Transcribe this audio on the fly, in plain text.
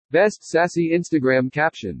Best sassy Instagram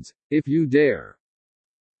captions, if you dare.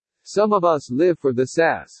 Some of us live for the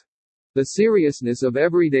sass. The seriousness of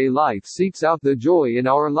everyday life seeks out the joy in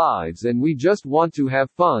our lives, and we just want to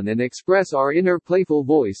have fun and express our inner playful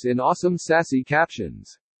voice in awesome sassy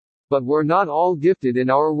captions. But we're not all gifted in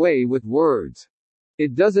our way with words.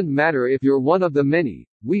 It doesn't matter if you're one of the many,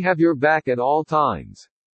 we have your back at all times.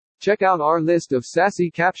 Check out our list of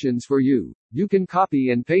sassy captions for you. You can copy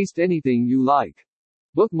and paste anything you like.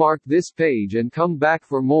 Bookmark this page and come back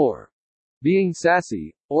for more. Being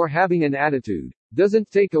sassy, or having an attitude,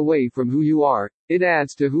 doesn't take away from who you are, it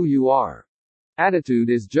adds to who you are. Attitude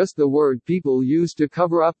is just the word people use to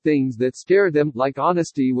cover up things that scare them, like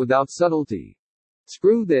honesty without subtlety.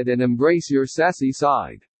 Screw that and embrace your sassy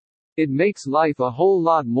side. It makes life a whole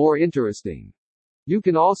lot more interesting. You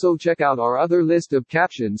can also check out our other list of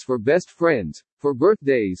captions for best friends, for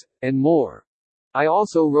birthdays, and more. I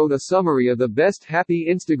also wrote a summary of the best happy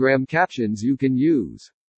Instagram captions you can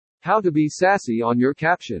use. How to be sassy on your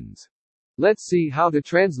captions. Let's see how to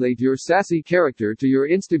translate your sassy character to your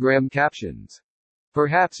Instagram captions.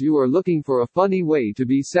 Perhaps you are looking for a funny way to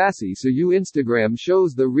be sassy so your Instagram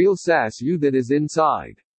shows the real sass you that is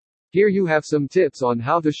inside. Here you have some tips on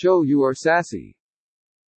how to show you are sassy.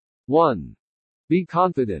 1. Be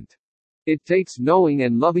confident. It takes knowing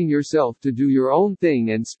and loving yourself to do your own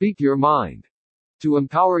thing and speak your mind. To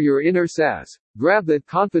empower your inner sass, grab that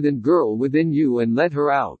confident girl within you and let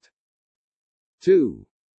her out. 2.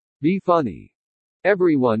 Be funny.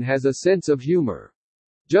 Everyone has a sense of humor.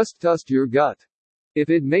 Just trust your gut.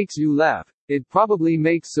 If it makes you laugh, it probably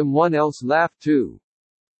makes someone else laugh too.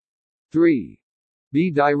 3.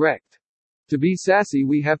 Be direct. To be sassy,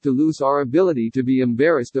 we have to lose our ability to be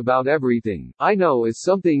embarrassed about everything. I know it's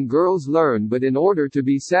something girls learn, but in order to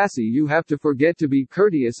be sassy, you have to forget to be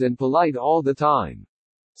courteous and polite all the time.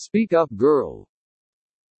 Speak up, girl.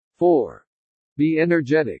 4. Be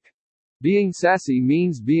energetic. Being sassy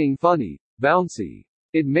means being funny, bouncy.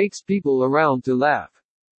 It makes people around to laugh.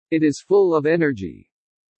 It is full of energy.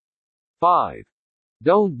 5.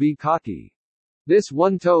 Don't be cocky. This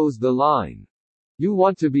one toes the line. You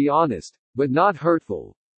want to be honest, but not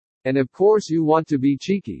hurtful. And of course you want to be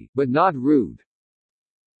cheeky, but not rude.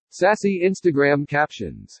 Sassy Instagram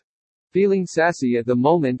captions. Feeling sassy at the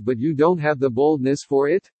moment but you don't have the boldness for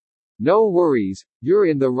it? No worries, you're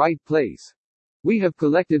in the right place. We have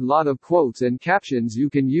collected lot of quotes and captions you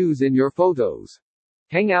can use in your photos.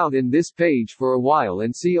 Hang out in this page for a while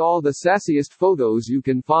and see all the sassiest photos you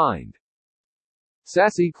can find.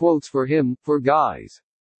 Sassy quotes for him, for guys.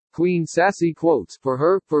 Queen sassy quotes, for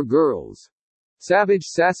her, for girls. Savage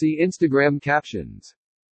sassy Instagram captions.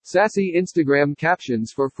 Sassy Instagram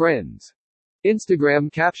captions for friends.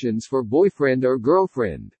 Instagram captions for boyfriend or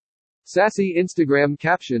girlfriend. Sassy Instagram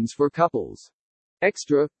captions for couples.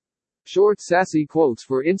 Extra. Short sassy quotes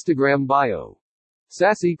for Instagram bio.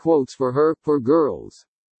 Sassy quotes for her, for girls.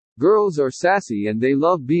 Girls are sassy and they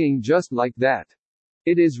love being just like that.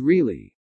 It is really